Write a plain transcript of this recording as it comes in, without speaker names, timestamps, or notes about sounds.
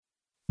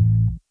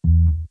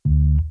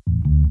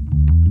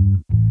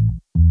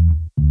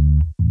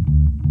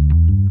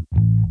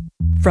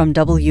From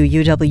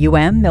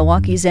WUWM,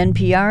 Milwaukee's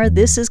NPR,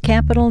 this is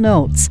Capitol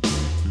Notes,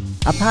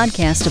 a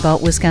podcast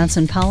about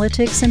Wisconsin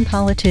politics and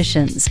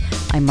politicians.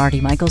 I'm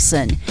Marty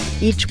Michelson.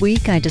 Each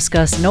week I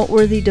discuss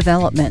noteworthy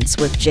developments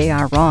with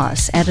J.R.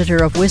 Ross,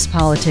 editor of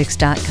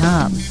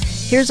WisPolitics.com.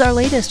 Here's our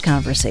latest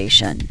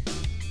conversation.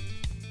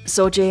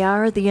 So,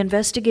 J.R., the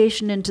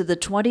investigation into the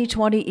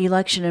 2020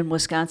 election in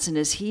Wisconsin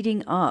is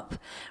heating up.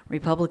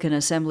 Republican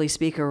Assembly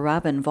Speaker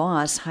Robin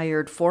Vos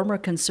hired former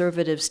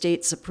conservative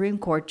state Supreme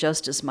Court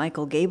Justice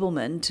Michael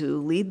Gableman to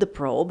lead the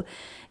probe.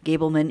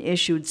 Gableman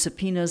issued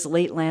subpoenas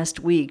late last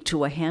week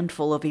to a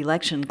handful of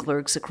election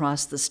clerks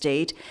across the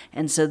state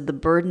and said the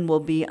burden will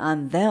be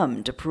on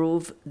them to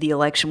prove the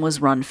election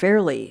was run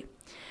fairly.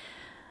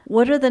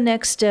 What are the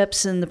next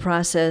steps in the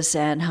process,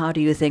 and how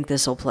do you think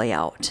this will play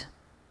out?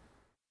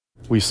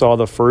 We saw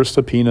the first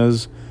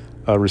subpoenas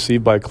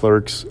received by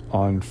clerks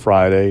on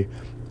Friday.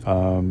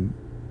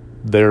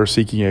 They're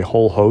seeking a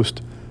whole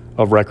host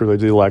of records of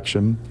the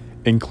election,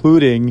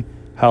 including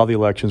how the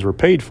elections were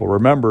paid for.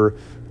 Remember,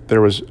 there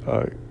was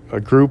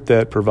a group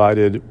that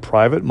provided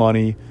private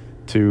money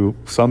to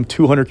some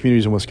 200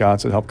 communities in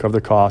Wisconsin to help cover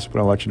the costs of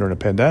an election during a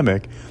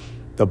pandemic.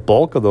 The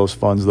bulk of those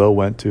funds, though,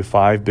 went to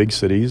 5 big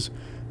cities,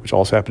 which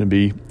also happen to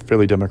be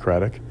fairly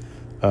Democratic.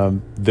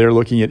 They're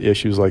looking at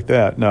issues like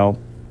that. Now,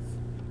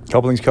 a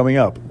couple things coming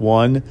up.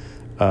 One,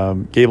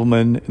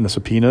 Gableman in the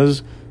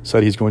subpoenas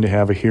said he's going to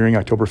have a hearing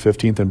October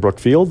 15th in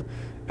Brookfield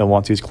and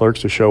wants these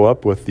clerks to show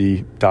up with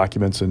the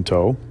documents in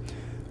tow.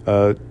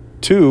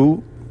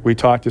 Two, we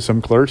talked to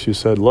some clerks who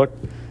said, look,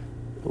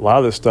 a lot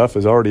of this stuff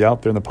is already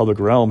out there in the public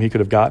realm. He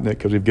could have gotten it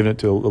because we've given it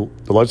to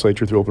the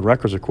legislature through open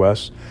records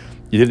requests.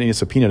 You didn't need a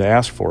subpoena to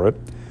ask for it.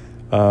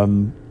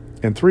 And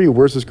three,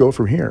 where does this go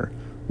from here?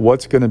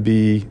 What's going to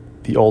be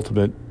the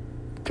ultimate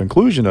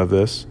conclusion of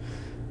this?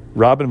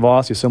 Robin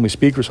Vos, the Assembly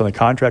Speaker, on the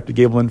contract to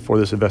Gableman for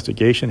this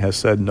investigation, has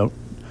said a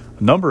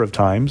number of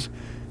times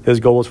his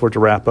goal is for it to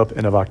wrap up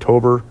end of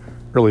October,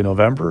 early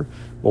November.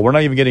 Well, we're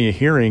not even getting a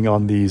hearing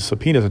on these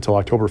subpoenas until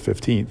October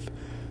 15th.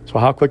 So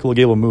how quickly will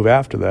Gableman move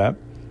after that?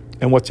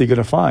 And what's he going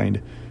to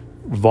find?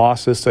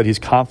 Vos has said he's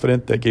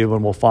confident that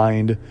Gableman will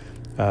find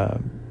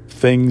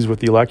things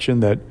with the election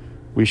that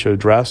we should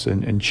address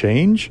and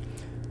change.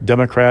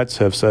 Democrats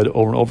have said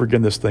over and over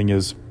again this thing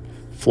is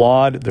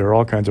flawed. There are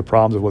all kinds of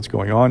problems with what's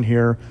going on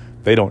here.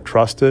 They don't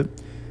trust it.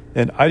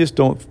 And I just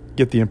don't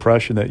get the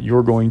impression that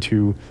you're going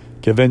to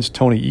convince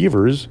Tony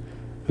Evers,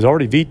 who's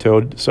already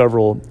vetoed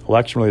several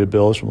election-related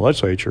bills from the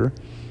legislature,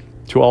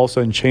 to all of a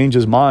sudden change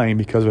his mind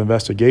because of an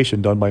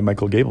investigation done by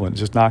Michael Gableman.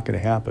 It's just not going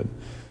to happen.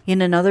 In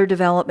another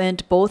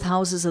development, both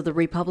houses of the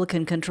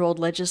Republican-controlled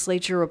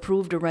legislature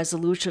approved a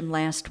resolution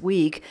last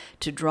week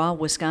to draw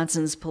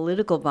Wisconsin's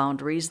political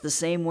boundaries the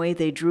same way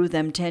they drew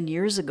them 10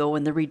 years ago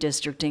in the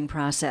redistricting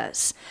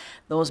process.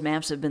 Those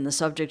maps have been the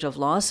subject of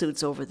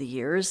lawsuits over the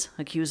years,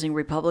 accusing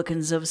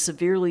Republicans of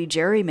severely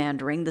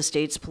gerrymandering the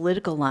state's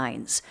political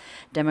lines.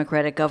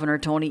 Democratic Governor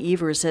Tony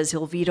Evers says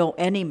he'll veto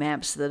any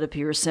maps that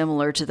appear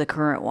similar to the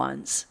current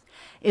ones.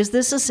 Is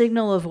this a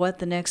signal of what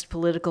the next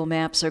political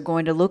maps are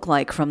going to look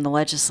like from the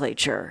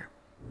legislature?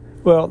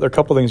 Well, there are a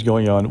couple of things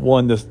going on.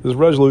 One, this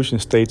resolution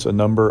states a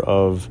number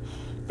of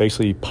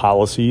basically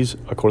policies,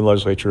 according to the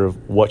legislature,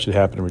 of what should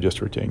happen in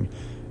redistricting.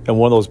 And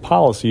one of those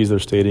policies they're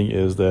stating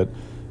is that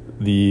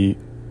the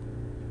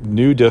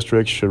new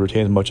districts should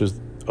retain as much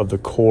of the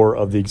core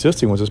of the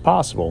existing ones as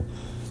possible.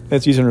 And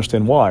it's easy to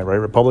understand why, right?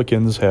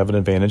 Republicans have an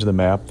advantage of the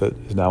map that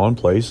is now in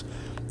place,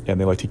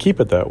 and they like to keep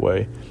it that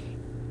way.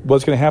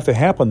 What's going to have to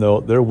happen, though,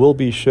 there will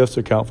be shifts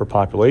to account for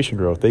population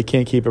growth. They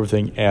can't keep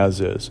everything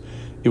as is.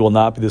 It will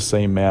not be the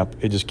same map.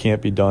 It just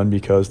can't be done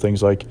because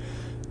things like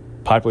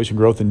population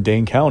growth in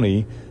Dane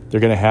County, they're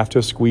going to have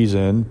to squeeze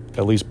in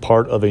at least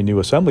part of a new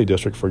assembly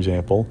district, for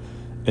example,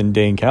 in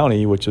Dane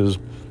County, which is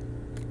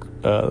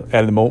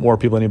adding more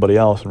people than anybody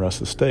else in the rest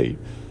of the state.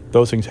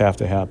 Those things have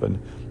to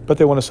happen. But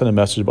they want to send a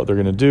message about what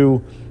they're going to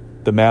do.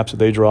 The maps that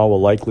they draw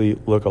will likely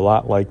look a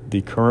lot like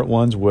the current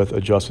ones with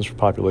adjustments for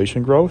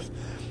population growth.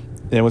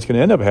 And what's going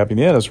to end up happening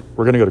in the end is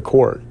we're going to go to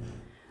court.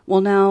 Well,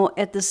 now,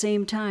 at the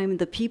same time,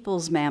 the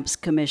People's Maps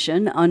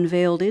Commission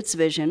unveiled its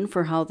vision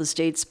for how the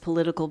state's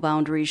political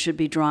boundaries should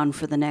be drawn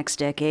for the next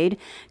decade.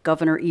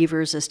 Governor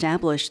Evers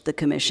established the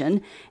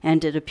commission,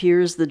 and it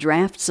appears the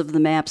drafts of the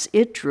maps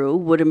it drew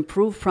would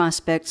improve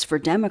prospects for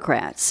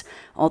Democrats,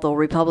 although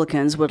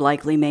Republicans would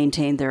likely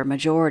maintain their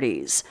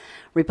majorities.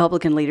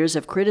 Republican leaders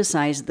have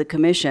criticized the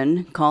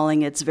commission,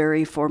 calling its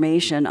very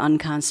formation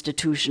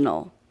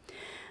unconstitutional.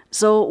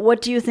 So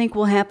what do you think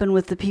will happen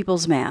with the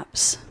People's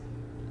Maps?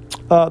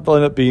 They'll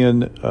end up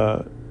being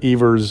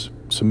Evers'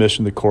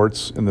 submission to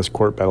courts, and this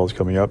court battle is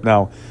coming up.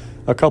 Now,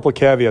 a couple of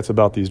caveats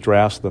about these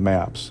drafts of the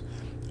maps.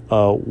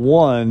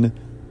 One,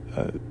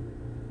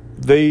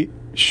 they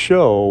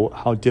show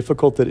how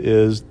difficult it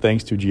is,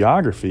 thanks to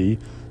geography,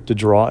 to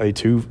draw a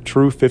true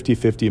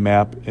 50-50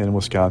 map in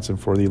Wisconsin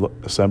for the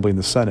Assembly and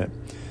the Senate.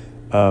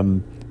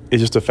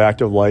 It's just a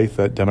fact of life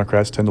that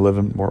Democrats tend to live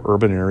in more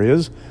urban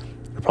areas.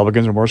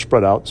 Republicans are more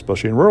spread out,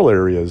 especially in rural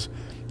areas.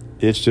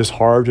 It's just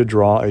hard to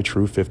draw a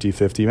true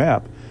 50-50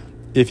 map.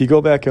 if you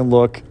go back and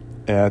look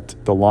at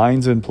the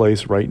lines in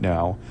place right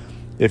now,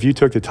 if you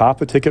took the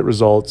top of ticket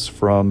results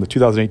from the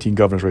 2018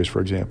 governor's race,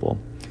 for example,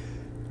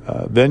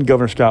 then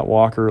Governor Scott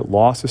Walker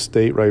lost the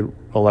statewide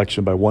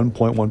election by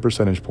 1.1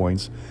 percentage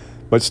points,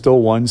 but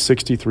still won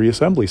 63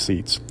 assembly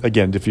seats.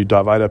 Again, if you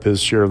divide up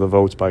his share of the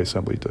votes by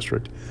assembly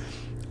district.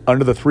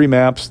 Under the three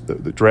maps,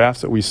 the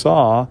drafts that we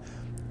saw,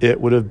 it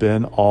would have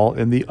been all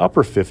in the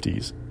upper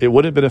 50s. It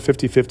wouldn't have been a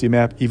 50-50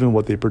 map, even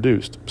what they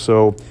produced.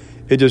 So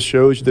it just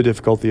shows you the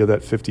difficulty of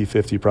that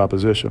 50-50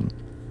 proposition.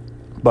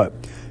 But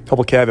a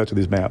couple caveats to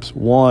these maps.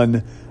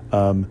 One,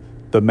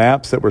 the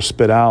maps that were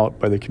spit out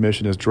by the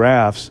commission as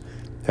drafts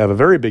have a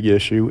very big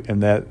issue in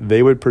that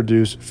they would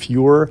produce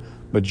fewer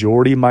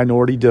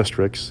majority-minority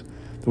districts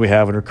than we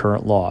have under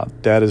current law.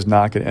 That is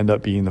not going to end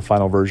up being the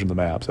final version of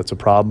the maps. That's a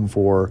problem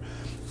for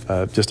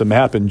just a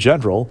map in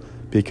general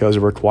because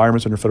of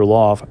requirements under federal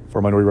law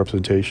for minority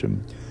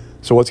representation.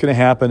 So what's going to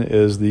happen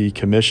is the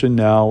commission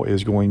now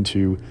is going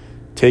to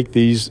take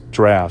these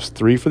drafts,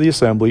 3 for the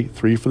Assembly,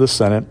 3 for the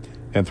Senate,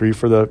 and 3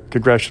 for the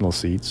congressional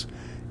seats,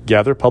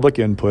 gather public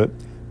input.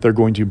 They're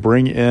going to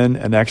bring in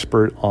an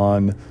expert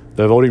on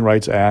the Voting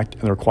Rights Act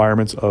and the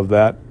requirements of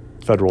that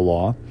federal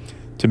law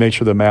to make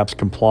sure the maps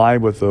comply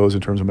with those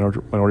in terms of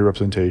minority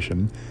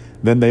representation.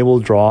 Then they will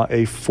draw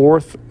a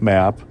 4th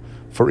map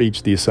for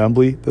each, the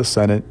Assembly, the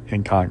Senate,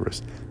 and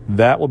Congress.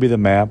 That will be the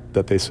map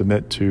that they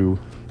submit to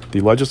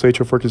the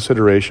legislature for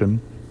consideration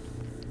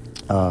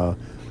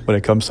when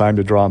it comes time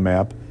to draw a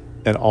map,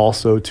 and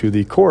also to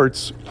the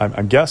courts.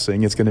 I'm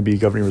guessing it's going to be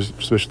governing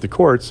resolution to the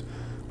courts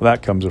when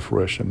that comes to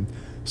fruition.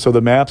 So the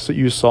maps that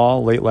you saw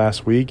late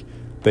last week,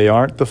 they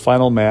aren't the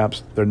final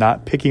maps. They're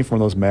not picking from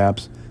those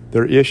maps.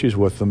 There are issues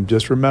with them.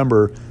 Just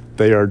remember,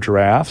 they are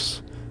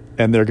drafts,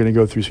 and they're going to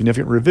go through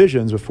significant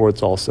revisions before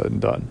it's all said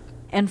and done.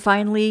 And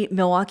finally,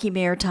 Milwaukee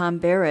Mayor Tom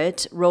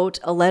Barrett wrote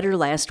a letter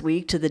last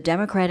week to the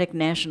Democratic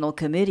National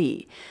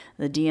Committee.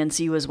 The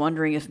DNC was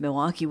wondering if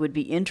Milwaukee would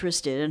be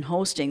interested in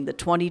hosting the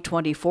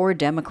 2024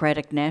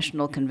 Democratic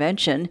National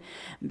Convention.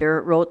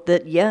 Barrett wrote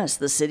that yes,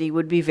 the city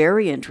would be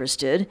very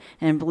interested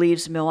and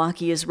believes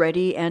Milwaukee is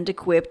ready and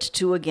equipped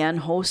to again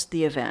host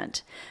the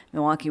event.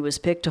 Milwaukee was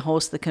picked to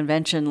host the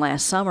convention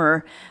last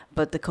summer,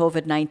 but the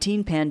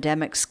COVID-19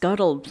 pandemic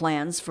scuttled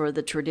plans for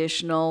the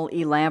traditional,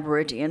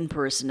 elaborate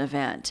in-person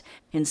event.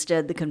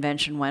 Instead, the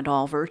convention went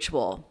all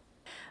virtual.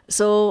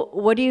 So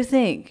what do you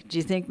think? Do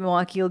you think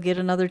Milwaukee will get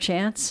another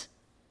chance?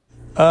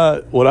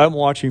 What I'm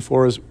watching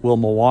for is, will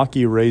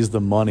Milwaukee raise the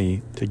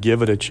money to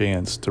give it a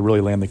chance to really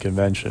land the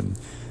convention?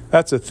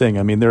 That's the thing.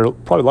 I mean, there are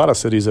probably a lot of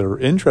cities that are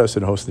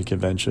interested in hosting the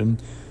convention,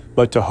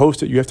 but to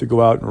host it, you have to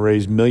go out and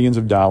raise millions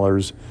of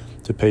dollars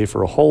to pay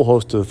for a whole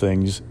host of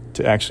things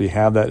to actually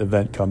have that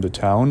event come to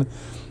town.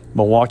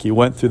 Milwaukee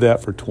went through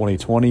that for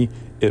 2020.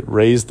 It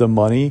raised the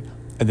money,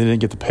 and they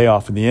didn't get the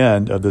payoff in the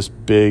end of this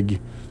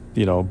big,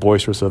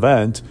 boisterous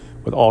event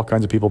with all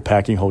kinds of people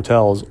packing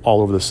hotels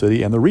all over the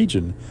city and the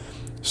region.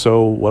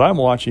 So what I'm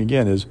watching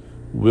again is,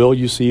 will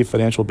you see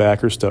financial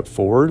backers step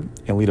forward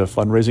and lead a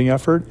fundraising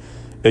effort?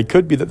 It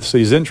could be that the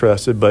city's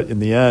interested, but in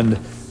the end,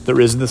 there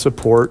isn't the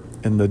support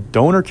in the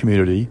donor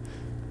community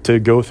to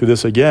go through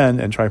this again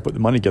and try and put the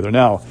money together.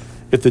 Now,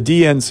 if the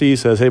DNC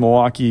says, hey,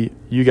 Milwaukee,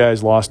 you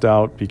guys lost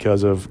out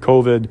because of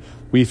COVID,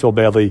 we feel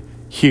badly,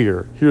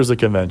 here's the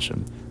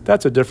convention.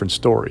 That's a different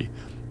story.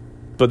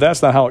 But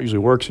that's not how it usually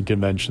works in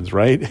conventions,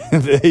 right?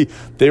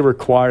 They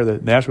require, the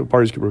national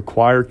parties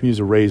require communities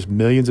to raise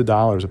millions of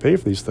dollars to pay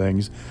for these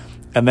things.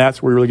 And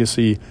that's where you're really going to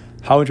see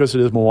how interested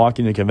is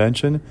Milwaukee in a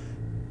convention.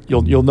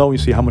 You'll know when you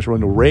see how much we're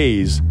going to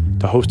raise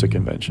to host a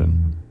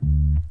convention.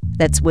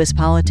 That's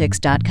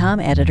WisPolitics.com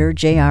editor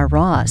J.R.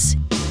 Ross.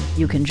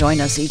 You can join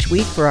us each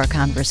week for our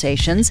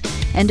conversations,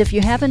 and if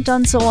you haven't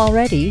done so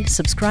already,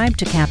 subscribe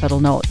to Capital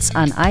Notes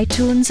on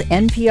iTunes,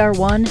 NPR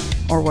One,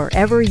 or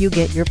wherever you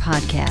get your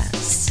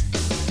podcasts.